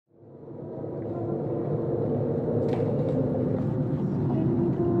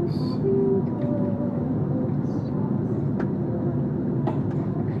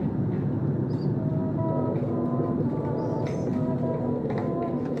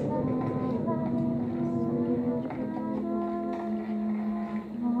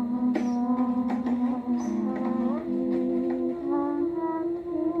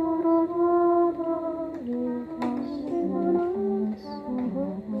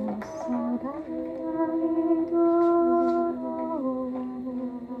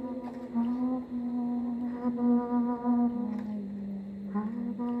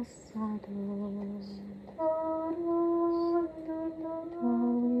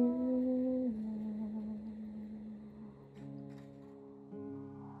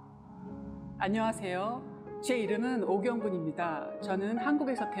안녕하세요. 제 이름은 오경분입니다. 저는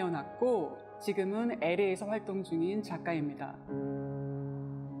한국에서 태어났고 지금은 LA에서 활동 중인 작가입니다.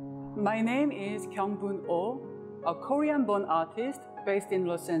 My name is Kyong Boon Oh, a Korean-born artist based in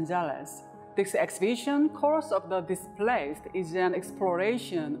Los Angeles. This exhibition, Chorus of the Displaced, is an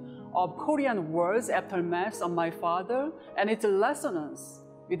exploration of Korean words aftermath of my father and its resonance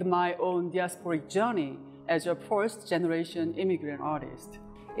with my own diasporic journey as a first-generation immigrant artist.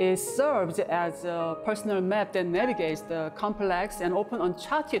 It serves as a personal map that navigates the complex and often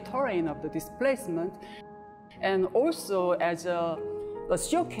uncharted terrain of the displacement, and also as a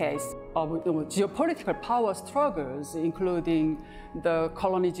showcase of geopolitical power struggles, including the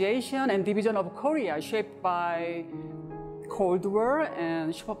colonization and division of Korea shaped by Cold War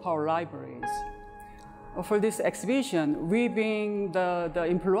and superpower rivalries. For this exhibition, weaving the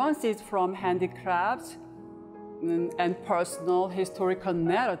influences from handicrafts and personal historical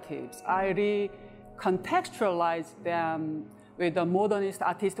narratives, I recontextualize them with the modernist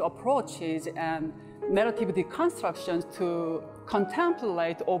artistic approaches and narrative deconstructions to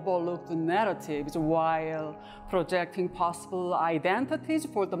contemplate overlooked narratives while projecting possible identities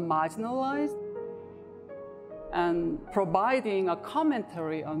for the marginalized and providing a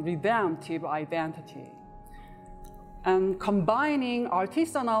commentary on redemptive identity. And combining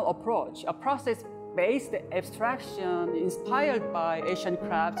artisanal approach, a process-based abstraction inspired by Asian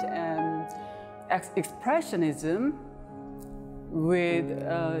crafts and expressionism with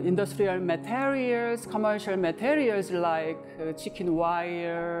industrial materials, commercial materials like chicken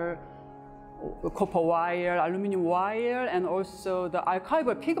wire, copper wire, aluminum wire, and also the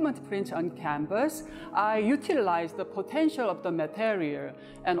archival pigment print on canvas. I utilize the potential of the material,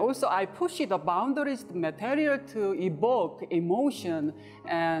 and also I push the boundaries of the material to evoke emotion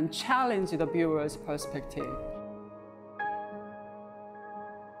and challenge the viewer's perspective.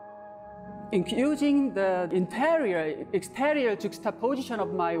 Using the interior-exterior juxtaposition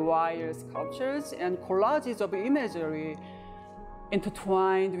of my wire sculptures and collages of imagery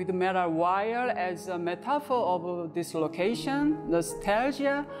intertwined with metal wire as a metaphor of dislocation,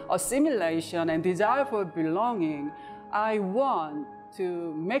 nostalgia, assimilation, and desire for belonging, I want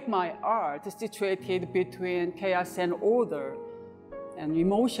to make my art situated between chaos and order, and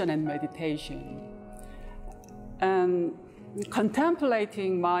emotion and meditation. And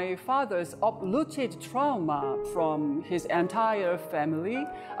contemplating my father's uprooted trauma from his entire family,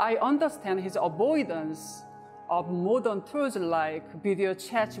 I understand his avoidance of modern tools like video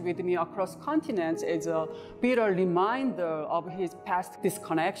chats with me across continents is a bitter reminder of his past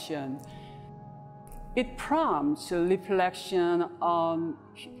disconnection. It prompts reflection on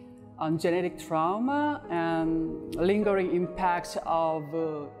genetic trauma and lingering impacts of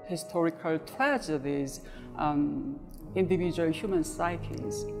historical tragedies on individual human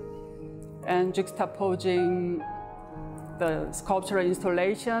psyches. And juxtaposing the sculptural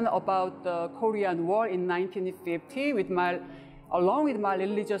installation about the Korean War in 1950 along with my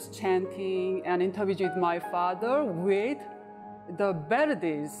religious chanting and interviews with my father with the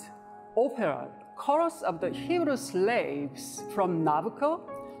Verdi's opera, Chorus of the Hebrew Slaves from Nabucco,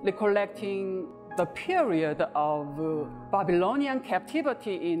 recollecting the period of Babylonian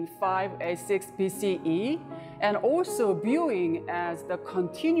captivity in 586 BCE, and also viewing as the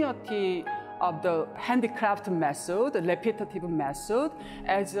continuity of the handicraft method, the repetitive method,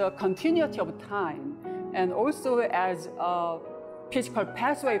 as a continuity of time, and also as a physical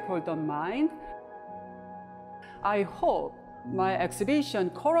pathway for the mind. I hope my exhibition,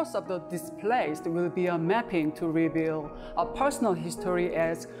 Chorus of the Displaced, will be a mapping to reveal a personal history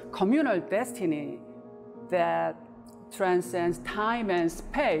as communal destiny that transcends time and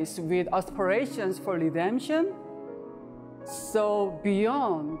space with aspirations for redemption. So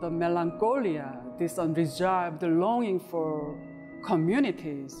beyond the melancholia, this unresolved longing for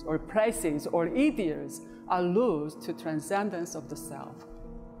communities or places or ideas alludes to transcendence of the self.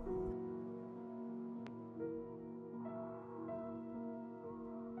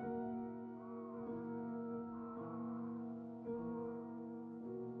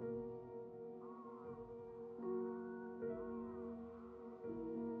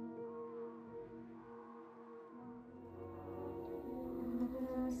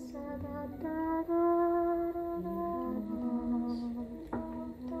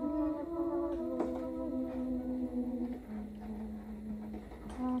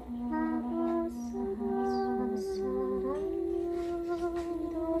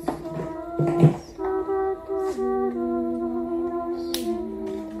 Thank you.